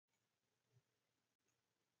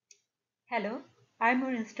Hello, I'm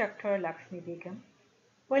your instructor Lakshmi Begum.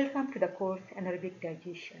 Welcome to the course Anaerobic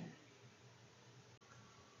Digestion.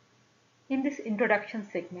 In this introduction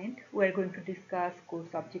segment, we are going to discuss course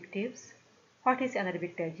objectives, what is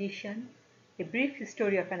anaerobic digestion, a brief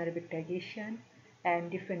history of anaerobic digestion, and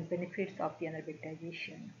different benefits of the anaerobic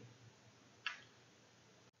digestion.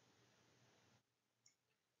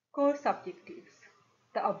 Course objectives.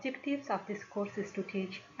 The objectives of this course is to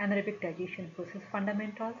teach anaerobic digestion process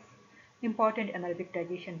fundamentals, important anaerobic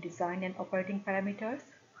digestion design and operating parameters,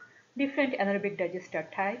 different anaerobic digester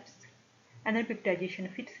types, anaerobic digestion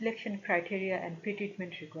feed selection criteria and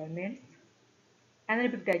pretreatment requirements,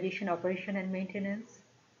 anaerobic digestion operation and maintenance,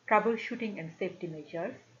 troubleshooting and safety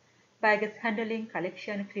measures, biogas handling,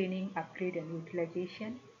 collection, cleaning, upgrade and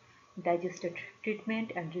utilization, digester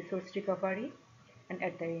treatment and resource recovery, and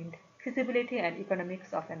at the end, feasibility and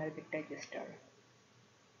economics of anaerobic digester.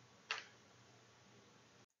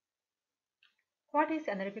 What is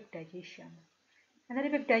anaerobic digestion?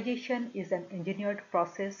 Anaerobic digestion is an engineered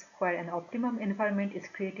process where an optimum environment is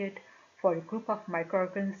created for a group of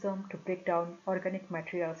microorganisms to break down organic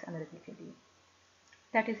materials anaerobically,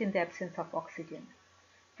 that is, in the absence of oxygen.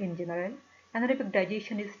 In general, anaerobic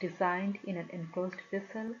digestion is designed in an enclosed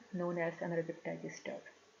vessel known as anaerobic digester.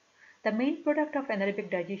 The main product of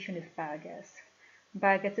anaerobic digestion is biogas.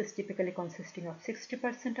 Biogas is typically consisting of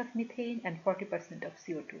 60% of methane and 40% of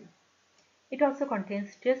CO2. It also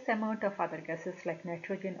contains trace amount of other gases like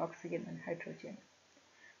nitrogen, oxygen, and hydrogen.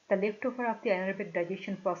 The leftover of the anaerobic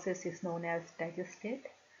digestion process is known as digestate,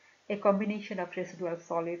 a combination of residual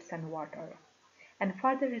solids and water, and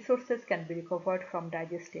further resources can be recovered from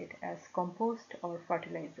digestate as compost or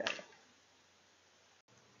fertilizer.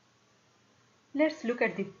 Let's look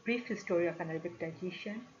at the brief history of anaerobic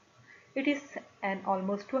digestion. It is an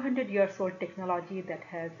almost 200 years old technology that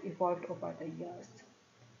has evolved over the years.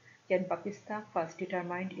 Jean-Baptiste first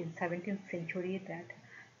determined in 17th century that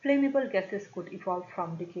flammable gases could evolve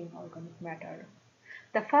from decaying organic matter.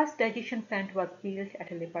 The first digestion plant was built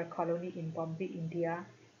at a leper colony in Bombay, India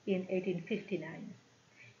in 1859.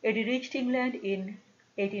 It reached England in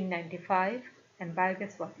 1895 and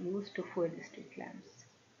biogas was used to fuel street lamps.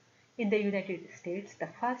 In the United States, the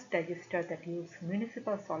first digester that used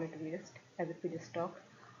municipal solid waste as a feedstock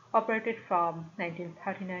operated from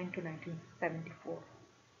 1939 to 1974.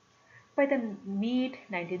 By the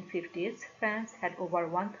mid-1950s, France had over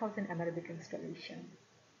 1,000 anaerobic installations.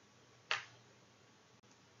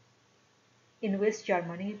 In West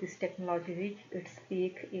Germany, this technology reached its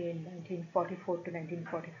peak in 1944 to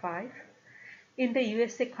 1945. In the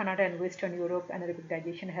USA, Canada, and Western Europe, anaerobic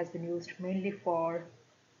digestion has been used mainly for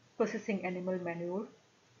processing animal manure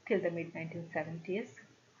till the mid-1970s.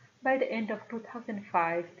 By the end of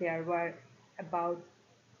 2005, there were about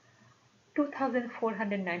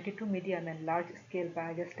 2,492 medium and large-scale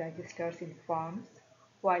biogas digesters in farms,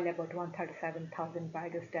 while about 137,000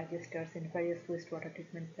 biogas digesters in various wastewater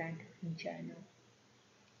treatment plants in China.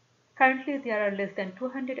 Currently, there are less than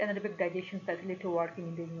 200 anaerobic digestion facilities working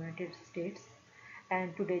in the United States,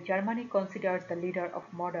 and today Germany considers the leader of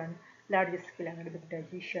modern large-scale anaerobic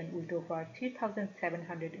digestion with over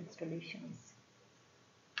 3,700 installations.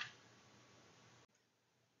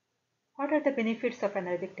 What are the benefits of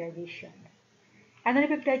anaerobic digestion?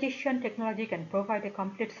 Anaerobic digestion technology can provide a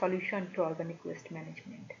complete solution to organic waste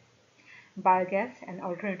management. Biogas, an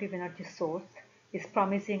alternative energy source, is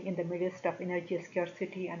promising in the midst of energy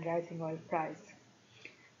scarcity and rising oil price.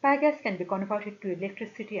 Biogas can be converted to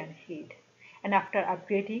electricity and heat, and after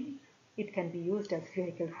upgrading, it can be used as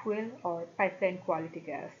vehicle fuel or pipeline quality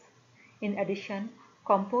gas. In addition,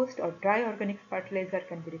 compost or dry organic fertilizer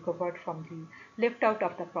can be recovered from the left out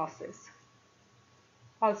of the process.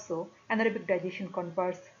 Also, anaerobic digestion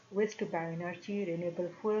converts waste to bioenergy, renewable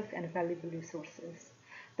fuels, and valuable resources,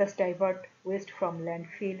 thus divert waste from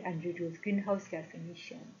landfill and reduce greenhouse gas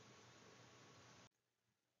emission.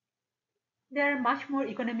 There are much more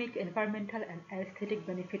economic, environmental, and aesthetic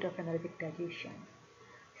benefits of anaerobic digestion,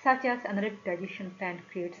 such as anaerobic digestion plant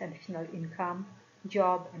creates additional income,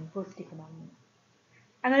 job, and boosts economy.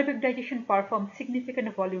 Anaerobic digestion performs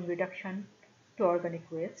significant volume reduction to organic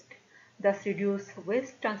waste, thus reduce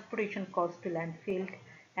waste transportation costs to landfill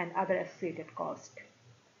and other associated costs.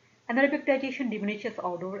 Anaerobic digestion diminishes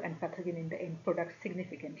odor and pathogen in the end product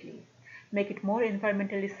significantly, make it more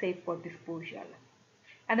environmentally safe for disposal.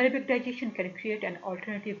 Anaerobic digestion can create an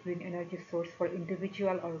alternative green energy source for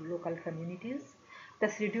individual or local communities,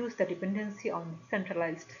 thus reduce the dependency on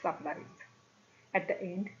centralized supplies. At the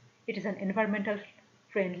end, it is an environmental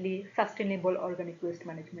friendly, sustainable organic waste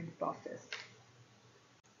management process.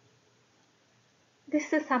 This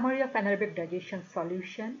is a summary of anaerobic digestion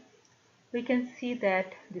solution. We can see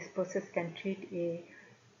that this process can treat a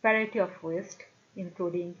variety of waste,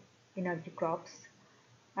 including energy crops,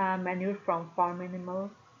 manure from farm animal,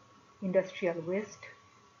 industrial waste,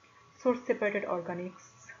 source separated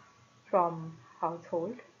organics from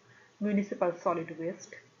household, municipal solid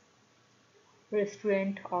waste,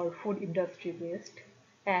 restaurant or food industry waste,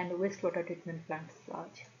 and wastewater treatment plant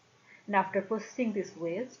sludge. And after processing this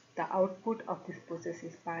waste, the output of this process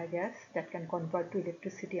is biogas that can convert to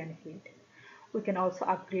electricity and heat. We can also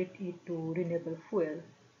upgrade it to renewable fuel.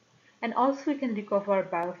 And also we can recover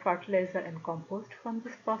biofertilizer and compost from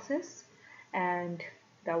this process, and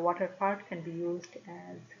the water part can be used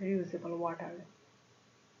as reusable water.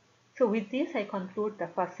 So with this I conclude the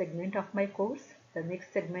first segment of my course. The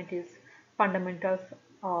next segment is fundamentals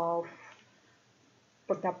of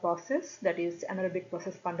the process, that is anaerobic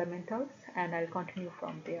process fundamentals, and I'll continue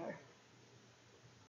from there.